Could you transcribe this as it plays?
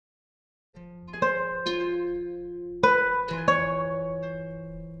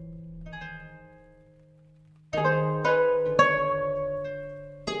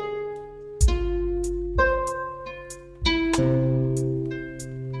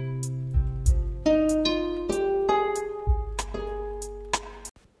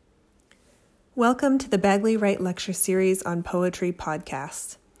Welcome to the Bagley Wright Lecture Series on Poetry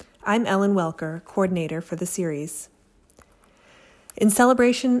podcast. I'm Ellen Welker, coordinator for the series. In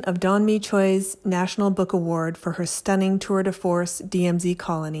celebration of Dawn Mee Choi's National Book Award for her stunning tour de force DMZ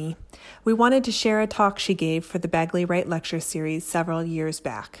Colony, we wanted to share a talk she gave for the Bagley Wright Lecture Series several years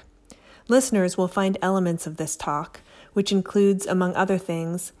back. Listeners will find elements of this talk, which includes, among other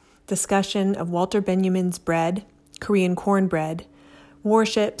things, discussion of Walter Benjamin's Bread, Korean Cornbread,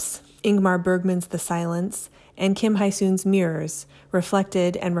 Warships, Ingmar Bergman's The Silence, and Kim Hai-soon's Mirrors,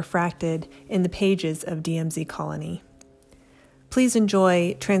 reflected and refracted in the pages of DMZ Colony. Please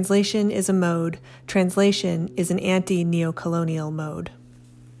enjoy Translation is a Mode. Translation is an anti-neocolonial mode.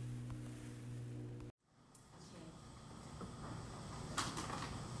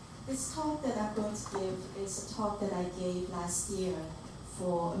 This talk that I'm going to give is a talk that I gave last year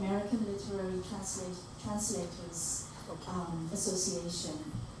for American Literary Translators Association.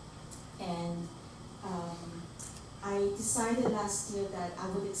 And I decided last year that I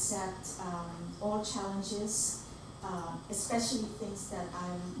would accept all challenges, especially things that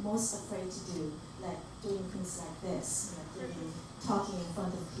I'm most afraid to do, like doing things like this, talking in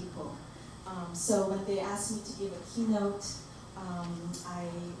front of people. So when they asked me to give a keynote, I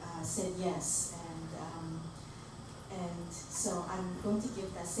said yes, and so I'm going to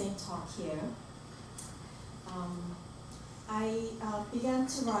give that same talk here. I began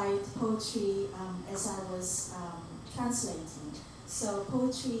to write poetry as I was translating. So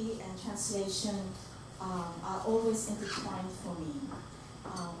poetry and translation are always intertwined for me.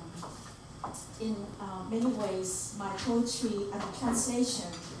 In many ways, my poetry and translation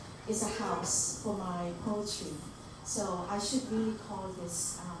is a house for my poetry. So I should really call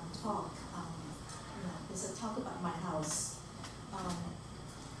this talk, it's a talk about my house.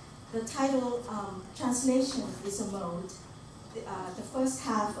 The title, Translation is a Mode. The first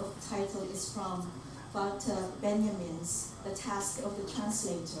half of the title is from Walter Benjamin's The Task of the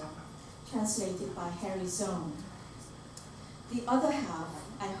Translator, translated by Harry Zone. The other half,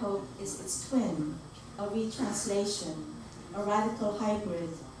 I hope, is its twin, a retranslation, a radical hybrid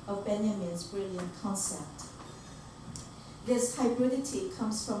of Benjamin's brilliant concept. This hybridity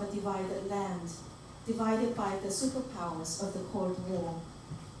comes from a divided land, divided by the superpowers of the Cold War.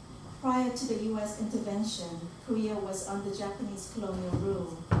 Prior to the US intervention, Korea was under Japanese colonial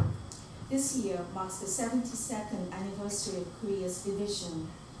rule. This year marks the 72nd anniversary of Korea's division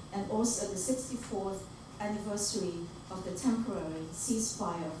and also the 64th anniversary of the temporary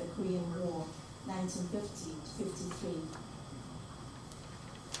ceasefire of the Korean War, 1950 to 53.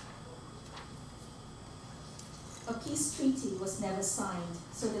 A peace treaty was never signed,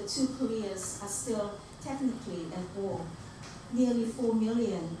 so the two Koreas are still technically at war. Nearly 4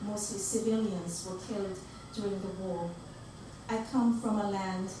 million, mostly civilians, were killed during the war. I come from a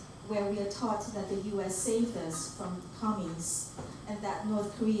land where we are taught that the US saved us from commies and that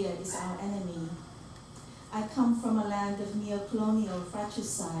North Korea is our enemy. I come from a land of neocolonial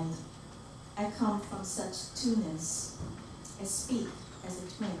fratricide. I come from such two-ness. I speak as a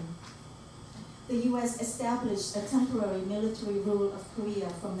twin. The US established a temporary military rule of Korea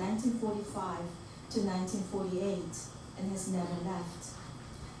from 1945 to 1948. And has never left.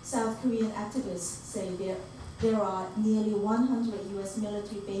 South Korean activists say there are nearly 100 US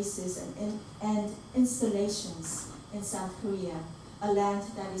military bases and installations in South Korea, a land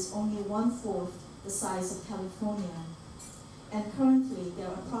that is only 1/4 the size of California. And currently, there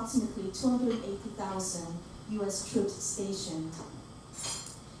are approximately 280,000 US troops stationed.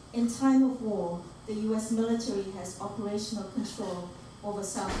 In time of war, the US military has operational control over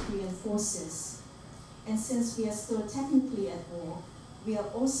South Korean forces. And since we are still technically at war, we are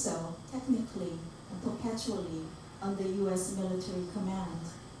also technically and perpetually under US military command.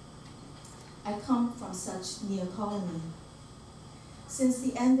 I come from such neocolony. Since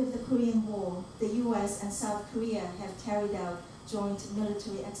the end of the Korean War, the US and South Korea have carried out joint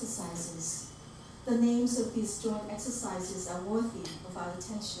military exercises. The names of these joint exercises are worthy of our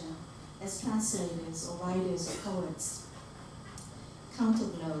attention as translators or writers or poets.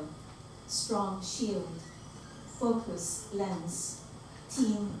 Counterblow, Strong Shield, Focus Lens,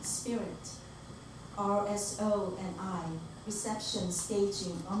 Team Spirit, RSO and I, Reception,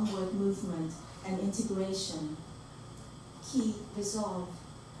 Staging, Onward Movement, and Integration, Key Resolve,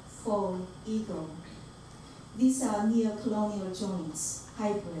 Fold Ego. These are neocolonial joints,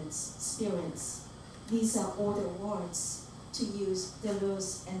 hybrids, spirits. These are order words, to use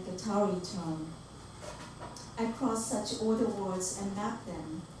Deleuze and Guattari term. I cross such order words and map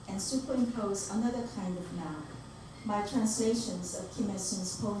them, and superimpose another kind of map, my translations of Kim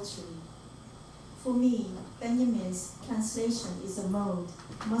Hai-soon's poetry. For me, Benjamin's translation is a mode,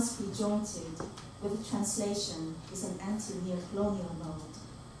 must be jointed, with translation is an anti-neocolonial mode.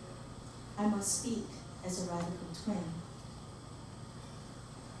 I must speak as a radical twin.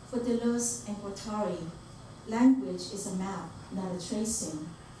 For Deleuze and Guattari, language is a map, not a tracing,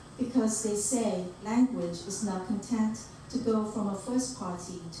 because they say language is not content to go from a first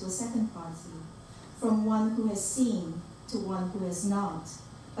party to a second party, from one who has seen to one who has not,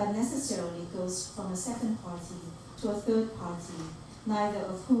 but necessarily goes from a second party to a third party, neither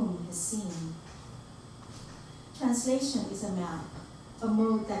of whom has seen. Translation is a map, a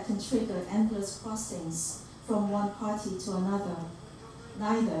mode that can trigger endless crossings from one party to another,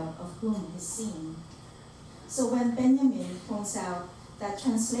 neither of whom has seen. So when Benjamin points out that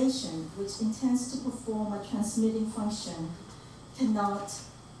translation, which intends to perform a transmitting function, cannot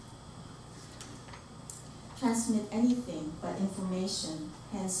transmit anything but information,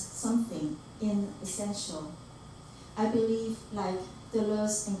 hence something inessential. I believe, like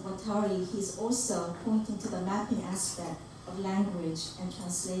Deleuze and Guattari, he's also pointing to the mapping aspect of language and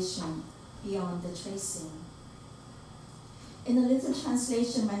translation beyond the tracing. In a little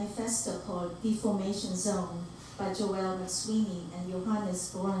translation manifesto called Deformation Zone by Joel McSweeney and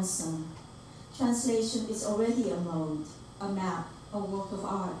Johannes Göransson, translation is already a mode, a map, a work of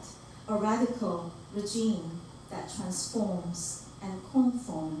art, a radical regime that transforms and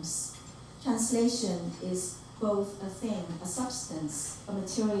conforms. Translation is both a thing, a substance, a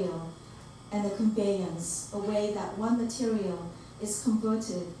material, and a conveyance, a way that one material is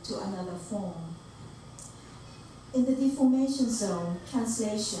converted to another form. In the deformation zone,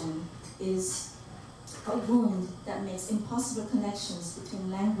 translation is a wound that makes impossible connections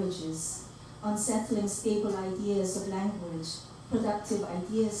between languages, unsettling stable ideas of language, productive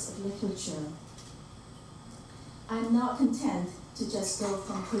ideas of literature. I'm not content to just go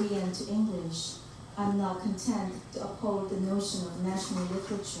from Korean to English. I'm not content to uphold the notion of national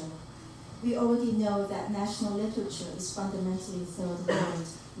literature. We already know that national literature is fundamentally third world,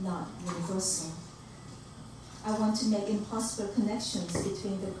 not universal. I want to make impossible connections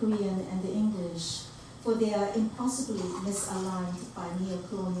between the Korean and the English, for they are impossibly misaligned by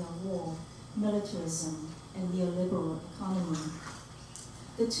neocolonial war, militarism, and neoliberal economy.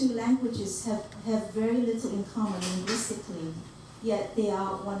 The two languages have very little in common linguistically, yet they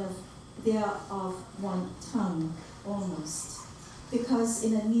are of one tongue, almost. Because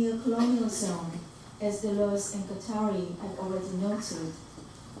in a neocolonial zone, as Deleuze and Guattari have already noted,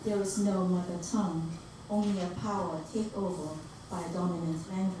 there is no mother tongue, only a power takeover by a dominant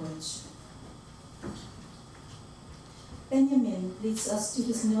language. Benjamin leads us to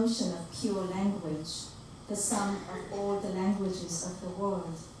his notion of pure language, the sum of all the languages of the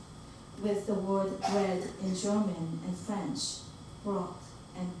world, with the word bread in German and French, Brot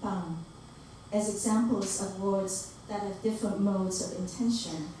and pain, as examples of words that have different modes of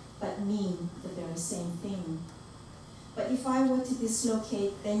intention but mean the very same thing. But if I were to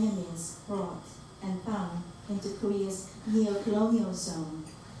dislocate Benjamin's Brot and pain into Korea's neocolonial zone,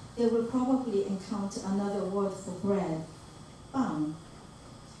 they will probably encounter another word for bread, bang.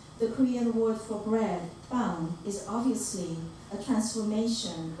 The Korean word for bread, bang, is obviously a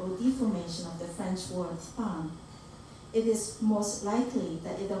transformation or deformation of the French word pain. It is most likely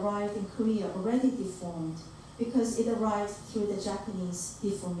that it arrived in Korea already deformed because it arrived through the Japanese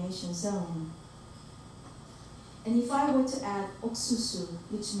deformation zone. And if I were to add oksusu,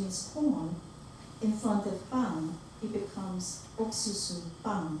 which means corn, in front of bang, it becomes oksusu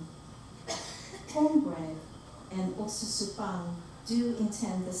bang. Cornbread and oksusu bang do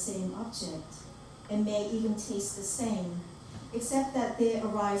intend the same object and may even taste the same, except that they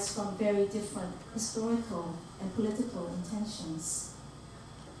arise from very different historical and political intentions.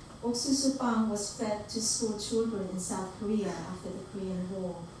 Oksusu bang was fed to school children in South Korea after the Korean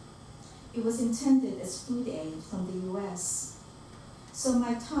War. It was intended as food aid from the US. So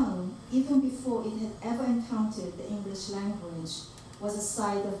my tongue, even before it had ever encountered the English language, was a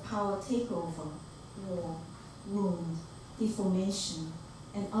site of power takeover, war, wound, deformation,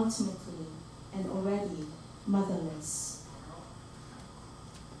 and ultimately, and already, motherless.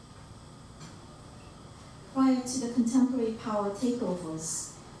 Prior to the contemporary power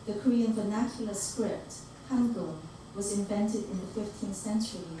takeovers, the Korean vernacular script, Hangul, was invented in the 15th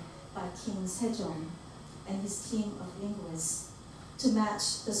century by King Sejong and his team of linguists to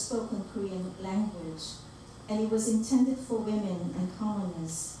match the spoken Korean language, and it was intended for women and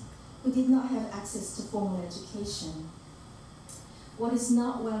commoners who did not have access to formal education. What is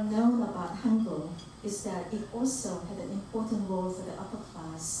not well known about Hangul is that it also had an important role for the upper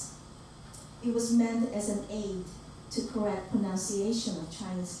class. It was meant as an aid to correct pronunciation of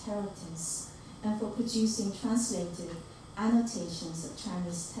Chinese characters and for producing translated annotations of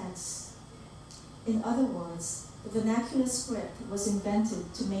Chinese texts. In other words, the vernacular script was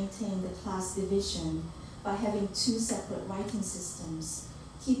invented to maintain the class division by having two separate writing systems,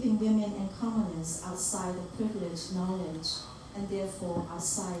 keeping women and commoners outside of privileged knowledge and therefore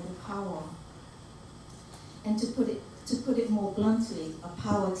outside of power. And to put it more bluntly, a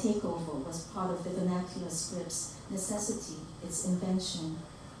power takeover was part of the vernacular script's necessity, its invention.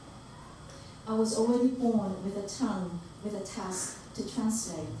 I was already born with a tongue, with a task to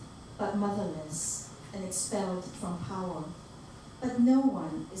translate, but motherless and expelled from power. But no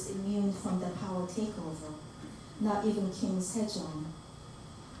one is immune from the power takeover, not even King Sejong.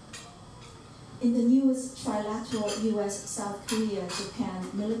 In the newest trilateral US-South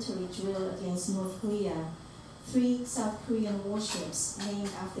Korea-Japan military drill against North Korea, 3 South Korean warships named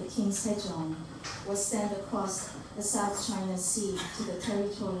after King Sejong were sent across the South China Sea to the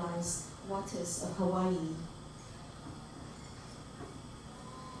territorialized waters of Hawaii.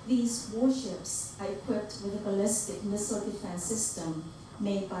 These warships are equipped with a ballistic missile defense system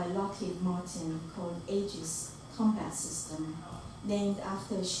made by Lockheed Martin called Aegis Combat System, named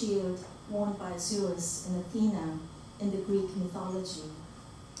after a shield worn by Zeus and Athena in the Greek mythology.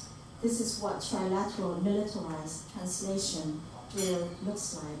 This is what trilateral militarized translation drill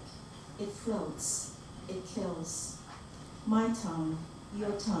looks like. It floats, it kills. My tongue,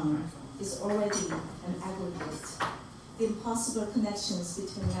 your tongue, is already an aggregate. The impossible connections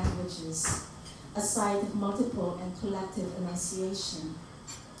between languages, a site of multiple and collective enunciation.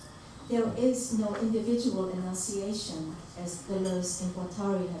 There is no individual enunciation, as Deleuze and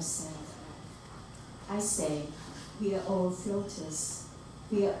Guattari have said. I say, we are all floaters.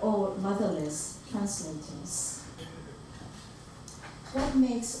 We are all motherless translators. What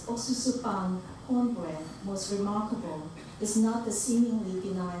makes Osusupan cornbread most remarkable is not the seemingly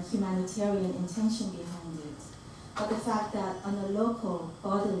benign humanitarian intention behind it, but the fact that on a local,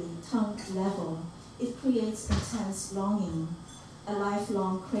 bodily, tongue level, it creates intense longing, a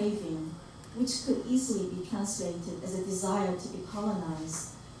lifelong craving, which could easily be translated as a desire to be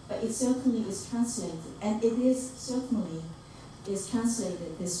colonized, but it certainly is translated, and it is certainly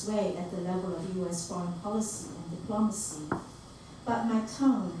translated this way at the level of US foreign policy and diplomacy. But my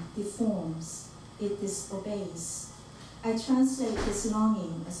tongue deforms, it disobeys. I translate this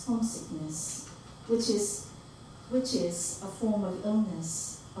longing as homesickness, which is a form of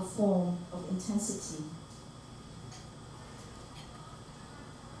illness, a form of intensity.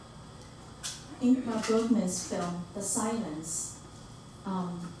 Ingmar Bergman's film, The Silence,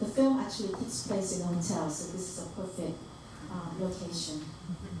 the film actually takes place in a hotel, so this is a perfect location.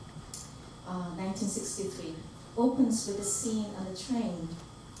 1963, opens with a scene on a train,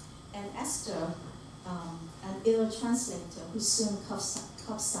 and Esther, an ill translator who soon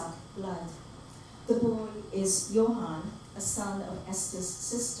coughs up blood. The boy is Johann, a son of Esther's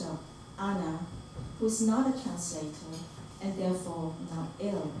sister, Anna, who is not a translator and therefore not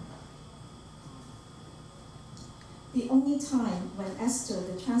ill. The only time when Esther,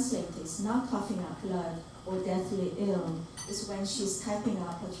 the translator, is not coughing up blood or deathly ill is when she's typing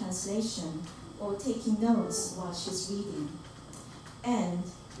up a translation or taking notes while she's reading. And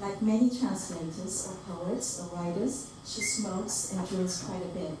like many translators or poets or writers, she smokes and drinks quite a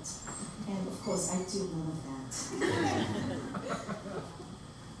bit. And of course, I do none of that.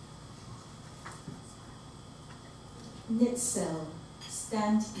 Nitzel,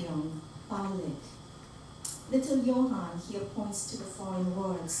 Standbyung, Balik. Little Johann here points to the foreign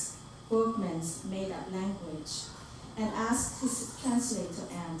words, Bergman's made-up language, and asks his translator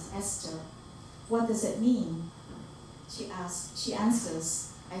aunt, Esther, what does it mean? She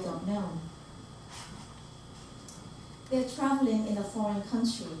answers, I don't know. They're traveling in a foreign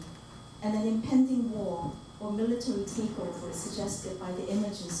country, and an impending war or military takeover is suggested by the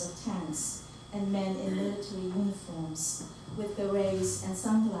images of tanks and men in military uniforms with berets and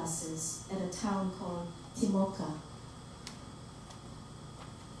sunglasses at a town called Timoka.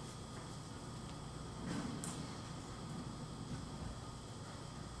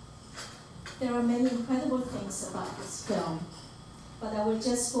 There are many incredible things about this film, but I will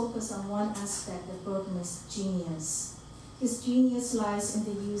just focus on one aspect of Bergman's genius. His genius lies in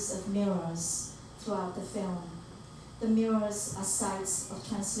the use of mirrors throughout the film. The mirrors are sites of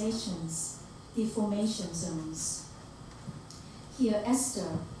translations, deformation zones. Here,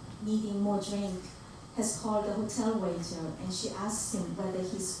 Esther, needing more drink, has called the hotel waiter and she asks him whether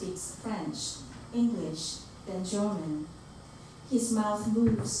he speaks French, English, then German. His mouth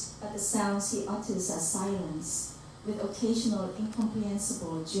moves, but the sounds he utters are silence, with occasional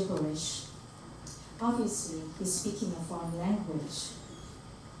incomprehensible gibberish. Obviously, he's speaking a foreign language.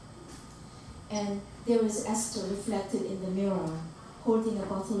 And there is Esther reflected in the mirror, holding a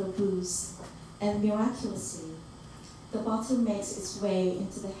bottle of booze, and miraculously, the bottle makes its way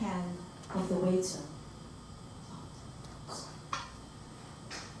into the hand of the waiter.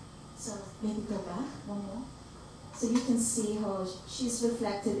 So maybe go back one more. So you can see how she's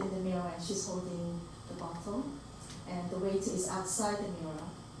reflected in the mirror and she's holding the bottle, and the waiter is outside the mirror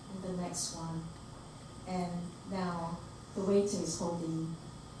in the next one. And now the waiter is holding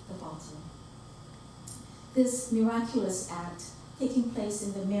the bottle. This miraculous act taking place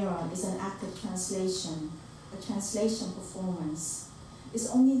in the mirror is an act of translation, a translation performance. It's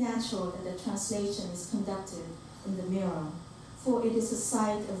only natural that the translation is conducted in the mirror, for it is a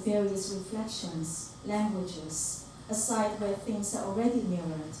site of various reflections, languages, a site where things are already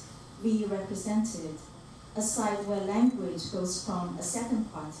mirrored, re-represented, a site where language goes from a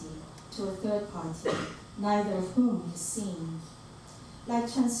second party to a third party, neither of whom is seen.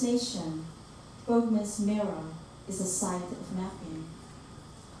 Like translation, Bergman's mirror is a site of mapping.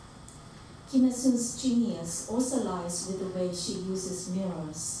 Kim Il-sung's genius also lies with the way she uses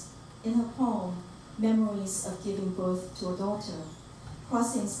mirrors. In her poem, Memories of Giving Birth to a Daughter,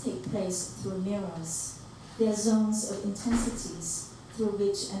 crossings take place through mirrors. They are zones of intensities through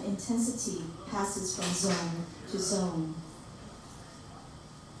which an intensity passes from zone to zone.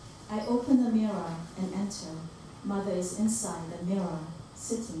 I open the mirror and enter. Mother is inside the mirror,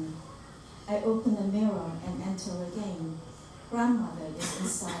 sitting. I open the mirror and enter again. Grandmother is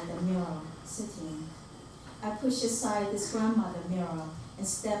inside the mirror, sitting. I push aside this grandmother mirror and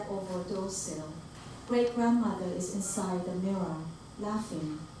step over a door sill. Great-grandmother is inside the mirror,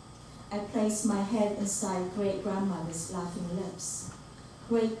 laughing. I place my head inside great-grandmother's laughing lips.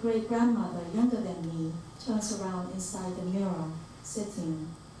 Great-great-grandmother, younger than me, turns around inside the mirror, sitting.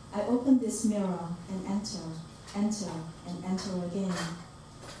 I open this mirror and enter, and enter again.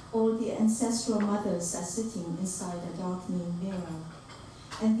 All the ancestral mothers are sitting inside a darkening mirror.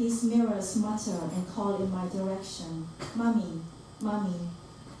 And these mirrors mutter and call in my direction, Mommy, Mommy.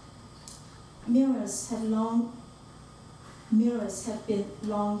 Mirrors have been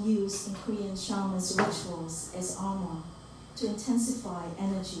long used in Korean shamans' rituals as armor, to intensify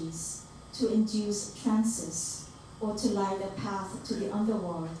energies, to induce trances, or to light a path to the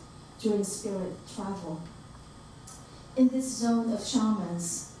underworld during spirit travel. In this zone of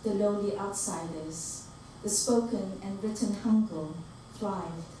shamans, the lowly outsiders, the spoken and written Hangul,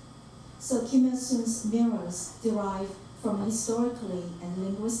 thrived. So Kim Il-sung's mirrors derive from a historically and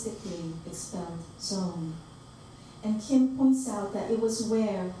linguistically expelled zone. And Kim points out that it was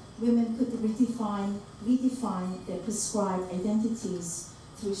where women could redefine their prescribed identities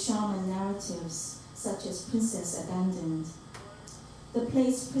through shaman narratives, such as Princess Abandoned. The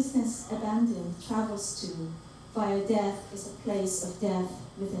place Princess Abandoned travels to via death is a place of death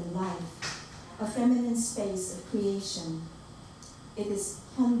within life, a feminine space of creation. It is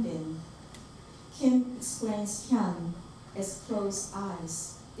Hyunbin. Kim explains Hyun as closed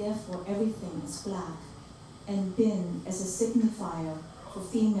eyes, therefore everything is black, and Bin as a signifier for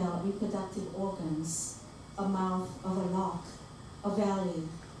female reproductive organs, a mouth of a lock, a valley,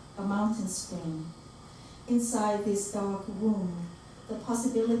 a mountain spring. Inside this dark womb, the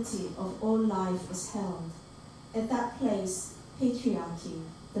possibility of all life is held. At that place, patriarchy,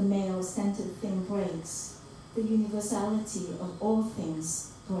 the male-centered thing, breaks. The universality of all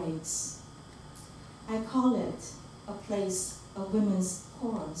things breaks. I call it a place of women's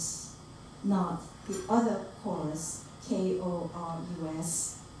chorus, not the other chorus,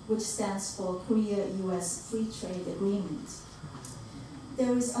 KORUS, which stands for Korea-US Free Trade Agreement.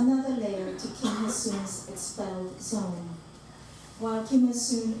 There is another layer to Kim Il-sung's expelled zone. While Kim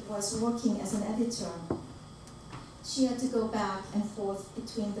Il-sung was working as an editor, she had to go back and forth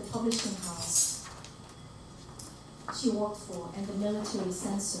between the publishing house she worked for and the military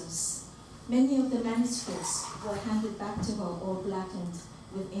censors. Many of the manuscripts were handed back to her all blackened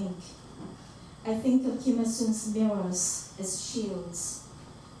with ink. I think of Kim Il-sung's mirrors as shields.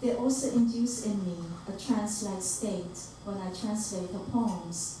 They also induce in me a trance-like state when I translate her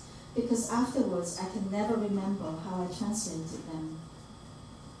poems, because afterwards I can never remember how I translated them.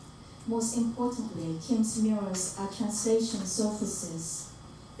 Most importantly, Kim's mirrors are translation surfaces.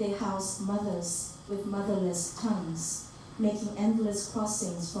 They house mothers with motherless tongues, making endless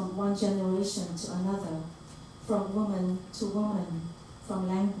crossings from one generation to another, from woman to woman, from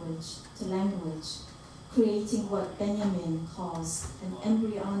language to language, creating what Benjamin calls an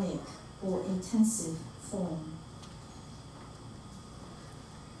embryonic or intensive form.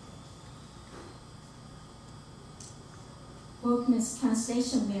 Bergman's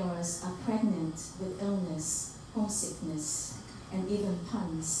translation mirrors are pregnant with illness, homesickness, and even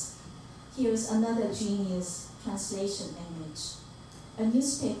puns. Here's another genius translation image. A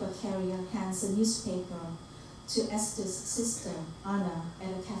newspaper carrier hands a newspaper to Esther's sister, Anna,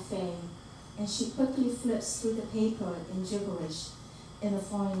 at a cafe, and she quickly flips through the paper in gibberish in a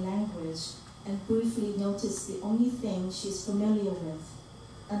foreign language and briefly notices the only thing she's familiar with,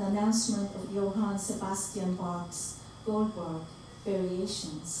 an announcement of Johann Sebastian Bach's Goldberg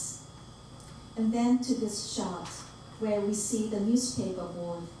Variations. And then to this shot, where we see the newspaper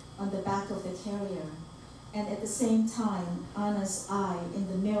board on the back of the carrier, and at the same time, Anna's eye in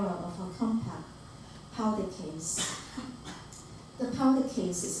the mirror of her compact powder case. The powder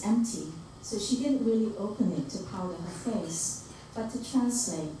case is empty, so she didn't really open it to powder her face, but to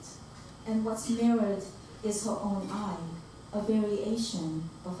translate. And what's mirrored is her own eye, a variation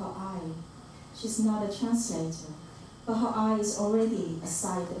of her eye. She's not a translator, but her eye is already a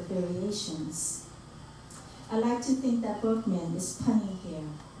side of variations. I like to think that Bergman is punning here.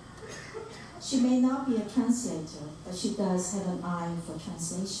 She may not be a translator, but she does have an eye for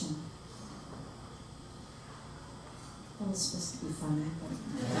translation. That was supposed to be funny, but...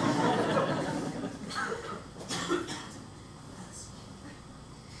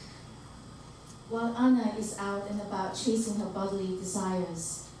 While Anna is out and about chasing her bodily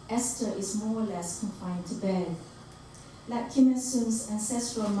desires, Esther is more or less confined to bed. Like Kim Il-sung's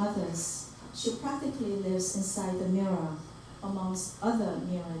ancestral mothers, she practically lives inside the mirror, amongst other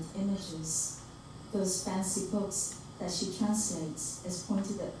mirrored images, those fancy books that she translates, as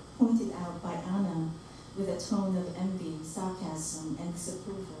pointed out by Anna, with a tone of envy, sarcasm, and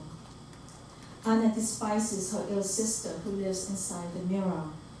disapproval. Anna despises her ill sister who lives inside the mirror,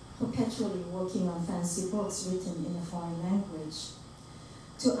 perpetually working on fancy books written in a foreign language.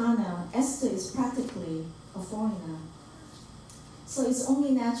 To Anna, Esther is practically a foreigner. So it's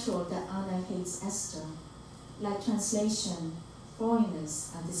only natural that Anna hates Esther. Like translation,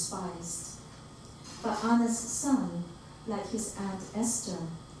 foreigners are despised. But Anna's son, like his aunt Esther,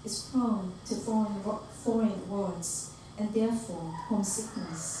 is prone to foreign words and therefore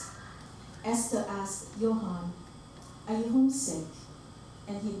homesickness. Esther asked Johann, "Are you homesick?"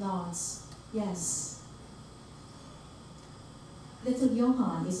 And he nods, yes. Little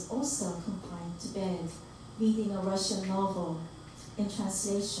Johann is also confined to bed, reading a Russian novel, in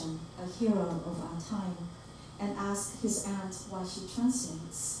translation, a hero of our time, and asks his aunt why she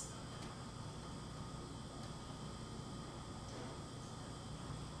translates.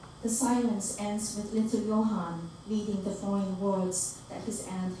 The silence ends with little Johann reading the foreign words that his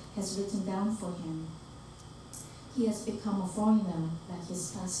aunt has written down for him. He has become a foreigner like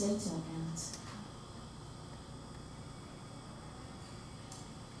his translator aunt.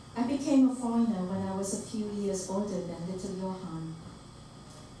 I became a foreigner when I was a few years older than little Johann.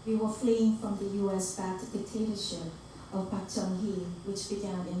 We were fleeing from the US-backed dictatorship of Park Chung-hee, which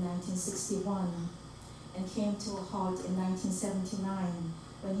began in 1961 and came to a halt in 1979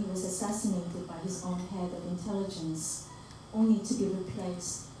 when he was assassinated by his own head of intelligence, only to be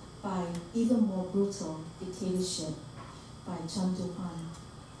replaced by even more brutal dictatorship by Chun Doo-hwan.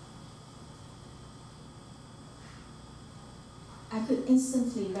 I could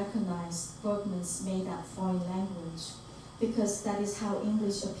instantly recognize Bergman's made-up foreign language because that is how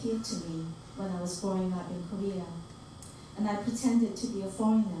English appeared to me when I was growing up in Korea. And I pretended to be a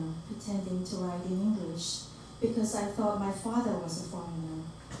foreigner, pretending to write in English because I thought my father was a foreigner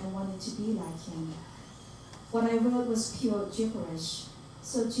and wanted to be like him. What I wrote was pure gibberish.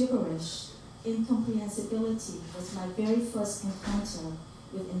 So gibberish, incomprehensibility, was my very first encounter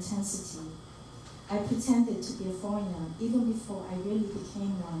with intensity. I pretended to be a foreigner even before I really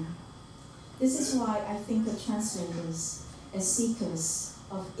became one. This is why I think of translators as seekers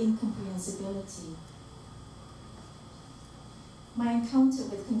of incomprehensibility. My encounter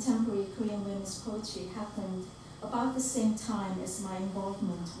with contemporary Korean women's poetry happened about the same time as my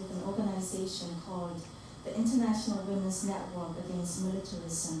involvement with an organization called the International Women's Network Against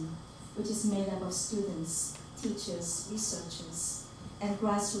Militarism, which is made up of students, teachers, researchers, and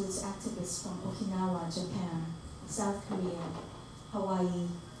grassroots activists from Okinawa, Japan, South Korea, Hawaii,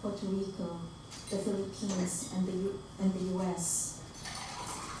 Puerto Rico, the Philippines, and the US.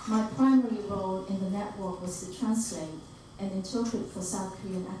 My primary role in the network was to translate and interpret for South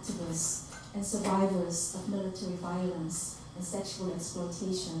Korean activists and survivors of military violence and sexual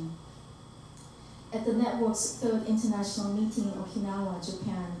exploitation. At the network's third international meeting in Okinawa,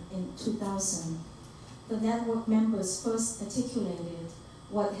 Japan in 2000, the network members first articulated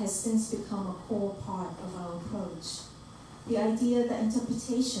what has since become a core part of our approach, the idea that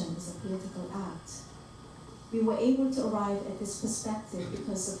interpretation is a political act. We were able to arrive at this perspective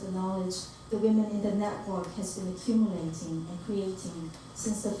because of the knowledge the women in the network has been accumulating and creating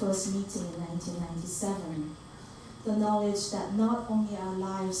since the first meeting in 1997. The knowledge that not only our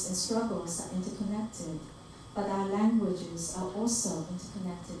lives and struggles are interconnected, but our languages are also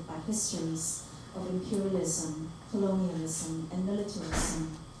interconnected by histories of imperialism, colonialism, and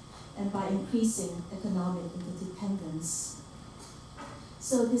militarism, and by increasing economic interdependence.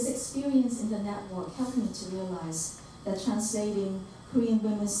 So this experience in the network helped me to realize that translating Korean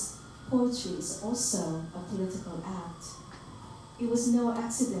women's poetry is also a political act. It was no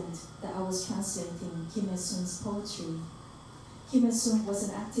accident that I was translating Kim Il-sung's poetry. Kim Il-sung was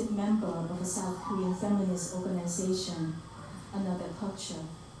an active member of a South Korean feminist organization, Another Culture,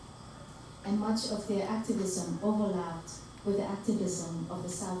 and much of their activism overlapped with the activism of the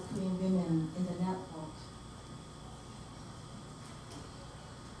South Korean women in the network.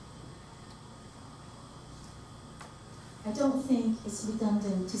 I don't think it's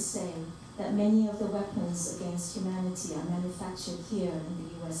redundant to say that many of the weapons against humanity are manufactured here in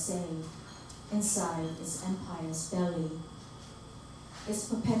the USA, inside its empire's belly. It's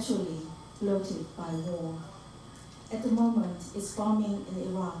perpetually bloated by war. At the moment, it's bombing in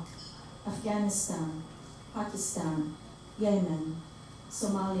Iraq, Afghanistan, Pakistan, Yemen,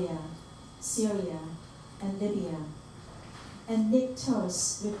 Somalia, Syria, and Libya. And Nick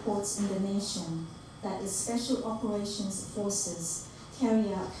Turse reports in The Nation that its special operations forces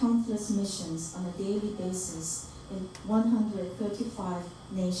carry out countless missions on a daily basis in 135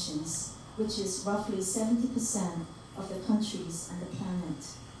 nations, which is roughly 70% of the countries on the planet.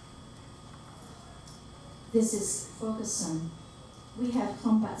 This is Ferguson. We have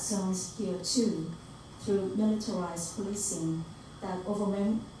combat zones here too, through militarized policing that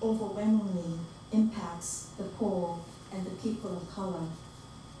overwhelmingly impacts the poor and the people of color.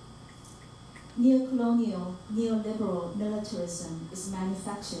 Neocolonial, neoliberal militarism is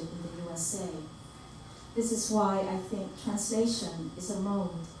manufactured in the USA. This is why I think translation is a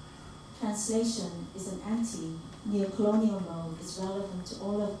mode. Translation is an anti-neocolonial mode. It's relevant to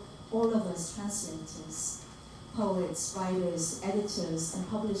all of us translators, poets, writers, editors, and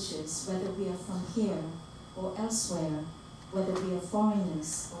publishers, whether we are from here or elsewhere, whether we are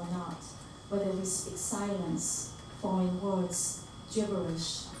foreigners or not, whether we speak silence, foreign words,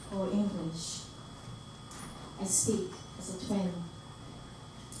 gibberish, or English. I speak as a twin.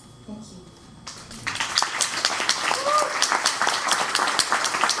 Thank you.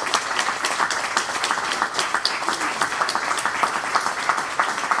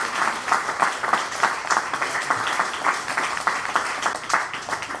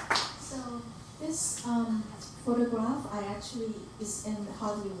 So this photograph is in the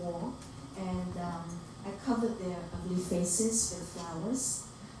Hardly Wall, and I covered their ugly faces with flowers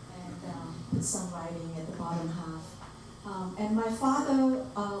and put some writing at the bottom half. And my father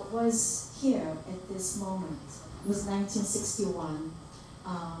was here at this moment. It was 1961.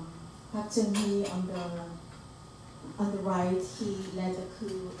 Park Chung-hee on the right, he led the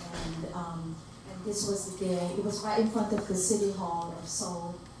coup, and this was the day. It was right in front of the City Hall of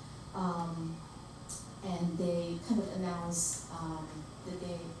Seoul, and they kind of announced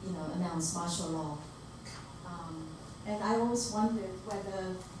announced martial law. And I always wondered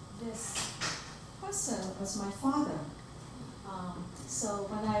whether this person was my father. So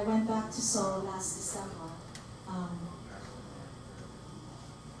when I went back to Seoul last December,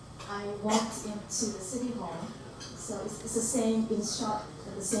 I walked into the City Hall. So it's the same, it was shot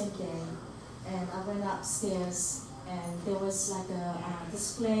at the same day. And I went upstairs, and there was like a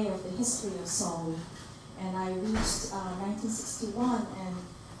display of the history of Seoul. And I reached 1961, and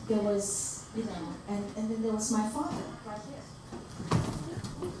there was, and then there was my father right here.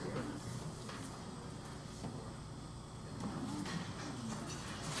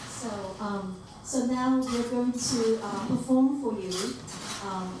 So now we're going to perform for you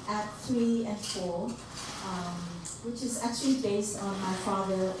Act 3 and 4, which is actually based on my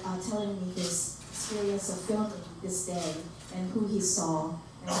father telling me this experience of filming this day and who he saw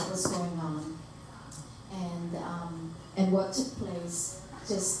and what was going on, and what took place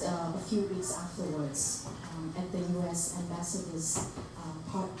just a few weeks afterwards at the U.S. ambassador's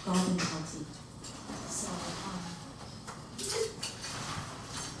garden party. So.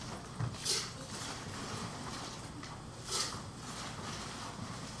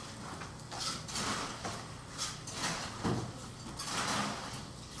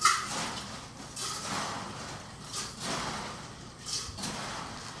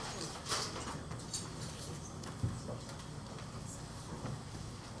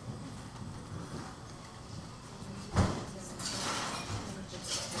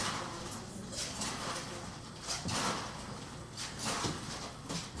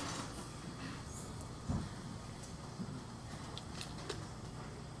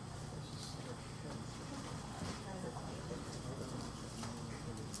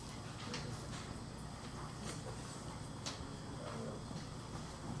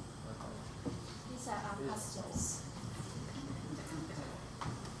 Hustlers.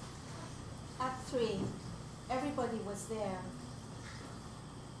 Act 3. Everybody was there.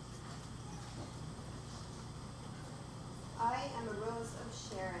 I am a rose of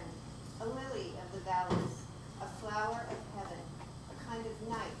Sharon, a lily of the valleys, a flower of heaven, a kind of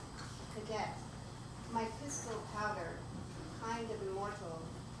knight, a cadet. My pistol powder, a kind of immortal,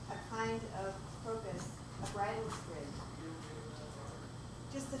 a kind of crocus, a bridal sprig.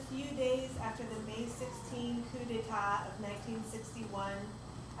 Just a few days after the May 16 coup d'etat of 1961,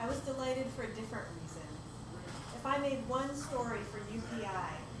 I was delighted for a different reason. If I made one story for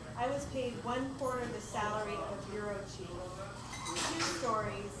UPI, I was paid 1/4 the salary of a bureau chief. 2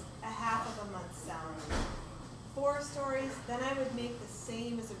 stories, a half of a month's salary. 4 stories, then I would make the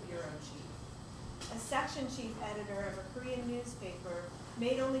same as a bureau chief. A section chief editor of a Korean newspaper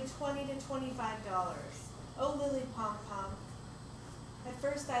made only $20 to $25. Oh, Lily Pom Pom. At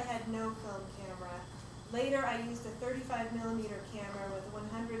first I had no film camera. Later I used a 35mm camera with a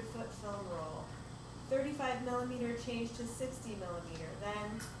 100-foot film roll. 35mm changed to 60mm.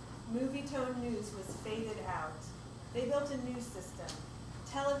 Then Movie Tone News was faded out. They built a news system.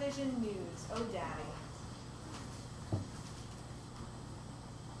 Television news, oh daddy.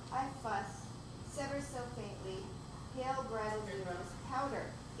 I fuss, sever so faintly, pale bridal news, powder.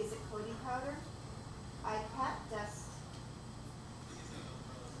 Is it Cody powder? I pat dust,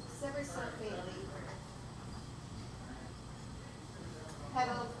 sever so faintly,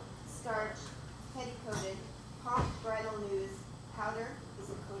 petaled, starch, petticoated, pomp bridal news, powder. Is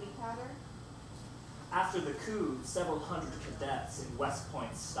it Cody powder? After the coup, several hundred cadets in West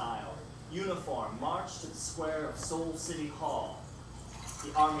Point style, uniform, marched to the square of Seoul City Hall.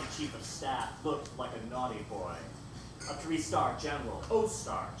 The Army Chief of Staff looked like a naughty boy. A 3-star general,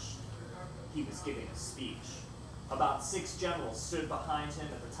 starch. He was giving a speech. About 6 generals stood behind him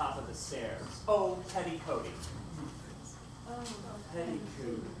at the top of the stairs. Oh, Petty Cody. Oh, Petty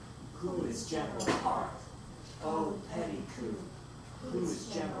coup, who is General Park? Oh, Petty coup, who is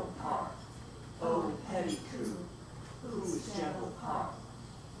General Park? Oh, Petty coup, who is General Park?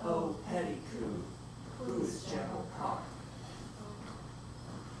 Oh, Petty coup, who is General Park?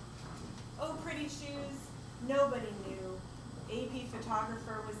 Oh, pretty shoes, nobody knew. AP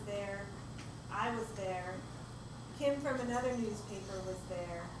photographer was there. I was there. Kim from another newspaper was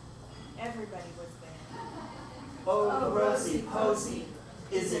there. Everybody was there. Oh, Rosie Posey,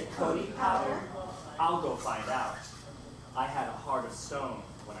 is it Cody powder? I'll go find out. I had a heart of stone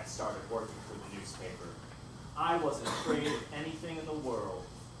when I started working for the newspaper. I wasn't afraid of anything in the world.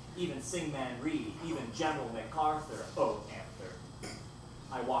 Even Singman Reed, even General MacArthur, oh, Panther.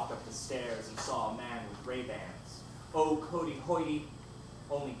 I walked up the stairs and saw a man with Ray-Bans. Oh, Cody Hoity,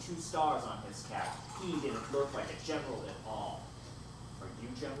 only 2 stars on his cap. He didn't look like a general at all. Are you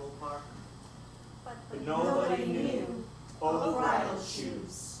General Park? But nobody knew. Oh, bridal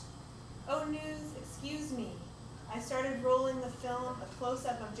shoes. Oh, news, excuse me. I started rolling the film, a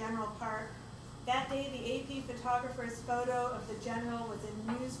close-up of General Park. That day, the AP photographer's photo of the general was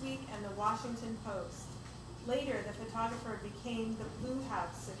in Newsweek and the Washington Post. Later, the photographer became the Blue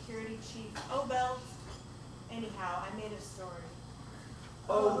House security chief. Oh, Belt. Anyhow, I made a story.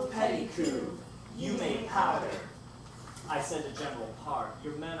 Oh, Petty coup, you made powder. I said to General Park,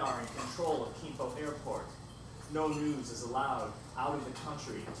 your men are in control of Kimpo Airport. No news is allowed out of the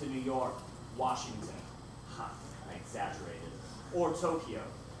country to New York, Washington. Ha, I exaggerated. Or Tokyo.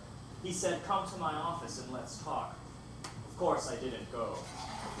 He said, come to my office and let's talk. Of course, I didn't go.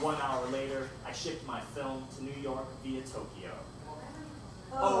 1 hour later, I shipped my film to New York via Tokyo.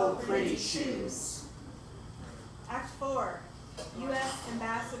 Oh, pretty shoes. Act 4, U.S.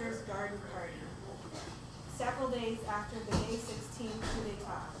 Ambassador's Garden Party. Several days after the May 16 coup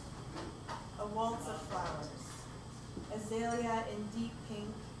d'etat. A waltz of flowers. Azalea in deep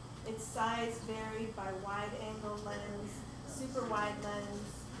pink, its size varied by wide-angle lens, super wide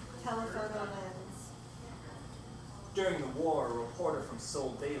lens, telephoto lens. During the war, a reporter from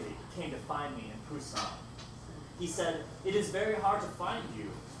Seoul Daily came to find me in Busan. He said, it is very hard to find you.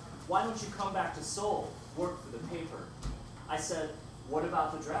 Why don't you come back to Seoul, work for the paper? I said, what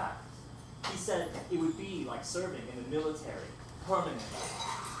about the draft? He said, it would be like serving in the military, permanently.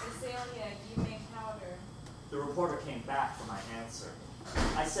 Azalea, you make powder. The reporter came back for my answer.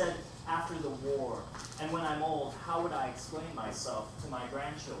 I said, after the war, and when I'm old, how would I explain myself to my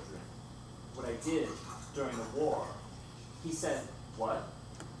grandchildren? What I did during the war. He said, what?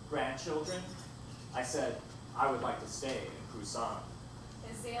 Grandchildren? I said, I would like to stay in Busan.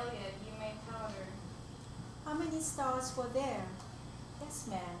 Azalea, you make powder. How many stars were there? Yes,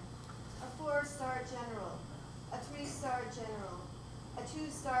 ma'am. A 4-star general, a 3-star general, a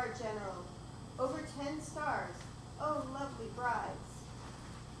 2-star general, Over 10 stars. Oh, lovely brides.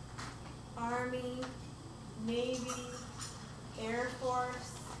 Army, Navy, Air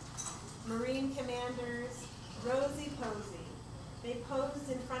Force, Marine commanders, Rosie Posey. They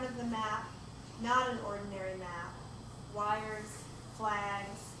posed in front of the map, not an ordinary map. Wires,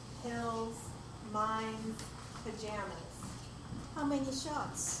 flags, hills, mines, pajamas. How many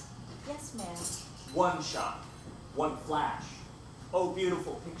shots? Yes, ma'am. One shot, one flash. Oh,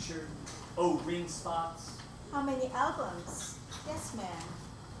 beautiful picture. Oh, ring spots. How many albums? Yes, ma'am.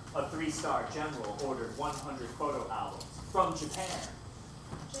 A 3-star general ordered 100 photo albums from Japan.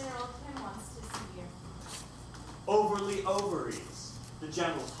 General Kim wants to see you. Overly ovaries. The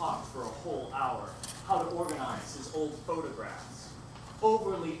general talked for a whole hour how to organize his old photographs.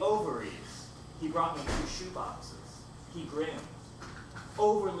 Overly ovaries. He brought me 2 shoeboxes. He grinned.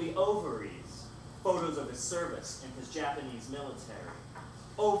 Overly ovaries. Photos of his service in his Japanese military.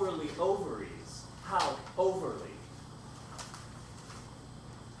 Overly ovaries. How overly?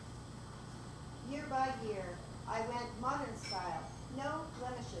 Year by year, I went modern style, no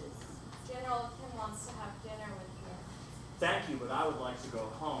blemishes. General Kim wants to have dinner with you. Thank you, but I would like to go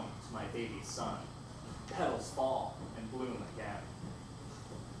home to my baby son. Petals fall and bloom again.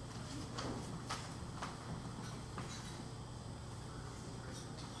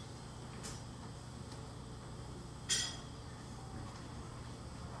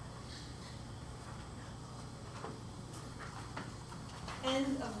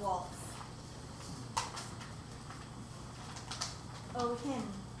 End of waltz. Oh, him.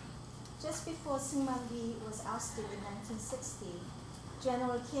 Just before Syngman Rhee was ousted in 1960,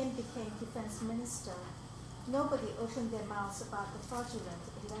 General Kim became defense minister. Nobody opened their mouths about the fraudulent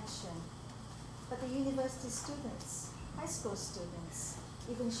election. But the university students, high school students,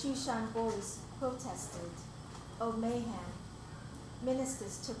 even Shushan boys protested. Oh, mayhem.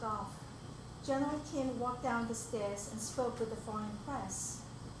 Ministers took off. General Kim walked down the stairs and spoke with the foreign press.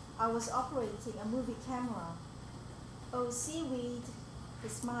 I was operating a movie camera. Oh, seaweed, he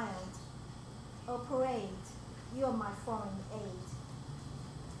smiled. Oh, parade, you are my foreign aid.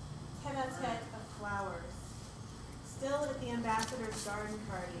 Tete-a-tete of flowers. Still at the ambassador's garden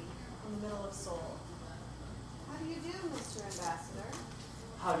party in the middle of Seoul. How do you do, Mr. Ambassador?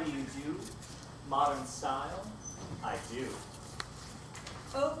 How do you do? Modern style? I do.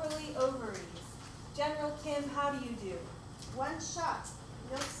 Overly ovaries. General Kim, how do you do? One shot,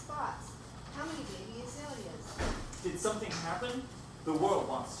 no spots. How many baby azaleas? Did something happen? The world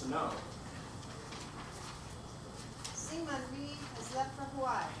wants to know. Syngman Rhee has left for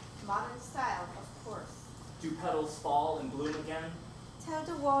Hawaii. Modern style, of course. Do petals fall and bloom again? Tell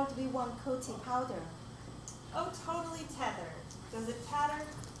the world we want coty powder. Oh, totally tethered. Does it patter?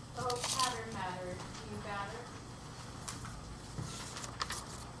 Oh, patter matter. Do you batter?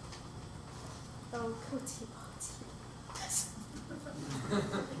 Oh, coty potty.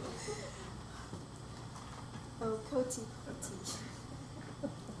 Oh, coty potty.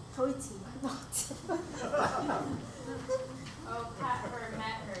 Coty naughty. Oh, pat her,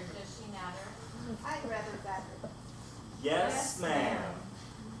 met her. Does she natter? I'd rather batter. Yes, ma'am.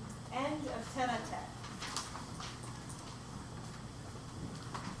 End of tete-a-tete.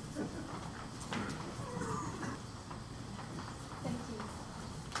 Thank you.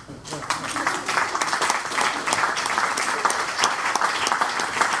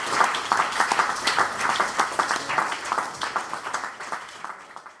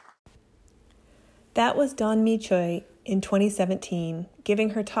 That was Dawn Mee Choi in 2017, giving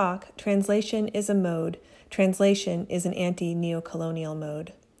her talk, Translation is a Mode, Translation is an Anti-Neocolonial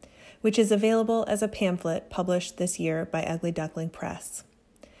Mode, which is available as a pamphlet published this year by Ugly Duckling Press.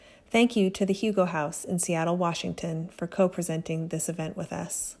 Thank you to the Hugo House in Seattle, Washington, for co-presenting this event with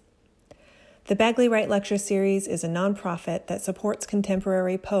us. The Bagley Wright Lecture Series is a nonprofit that supports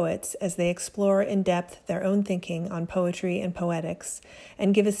contemporary poets as they explore in depth their own thinking on poetry and poetics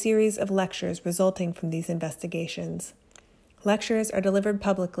and give a series of lectures resulting from these investigations. Lectures are delivered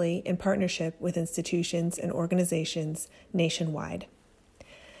publicly in partnership with institutions and organizations nationwide.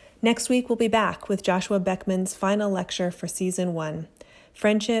 Next week, we'll be back with Joshua Beckman's final lecture for Season 1,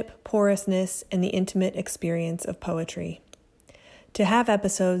 Friendship, Porousness, and the Intimate Experience of Poetry. To have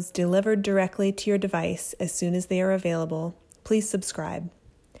episodes delivered directly to your device as soon as they are available, please subscribe.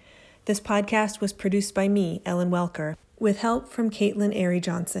 This podcast was produced by me, Ellen Welker, with help from Caitlin Airy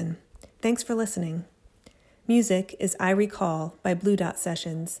Johnson. Thanks for listening. Music is I Recall by Blue Dot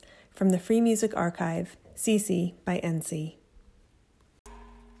Sessions from the Free Music Archive, CC by NC.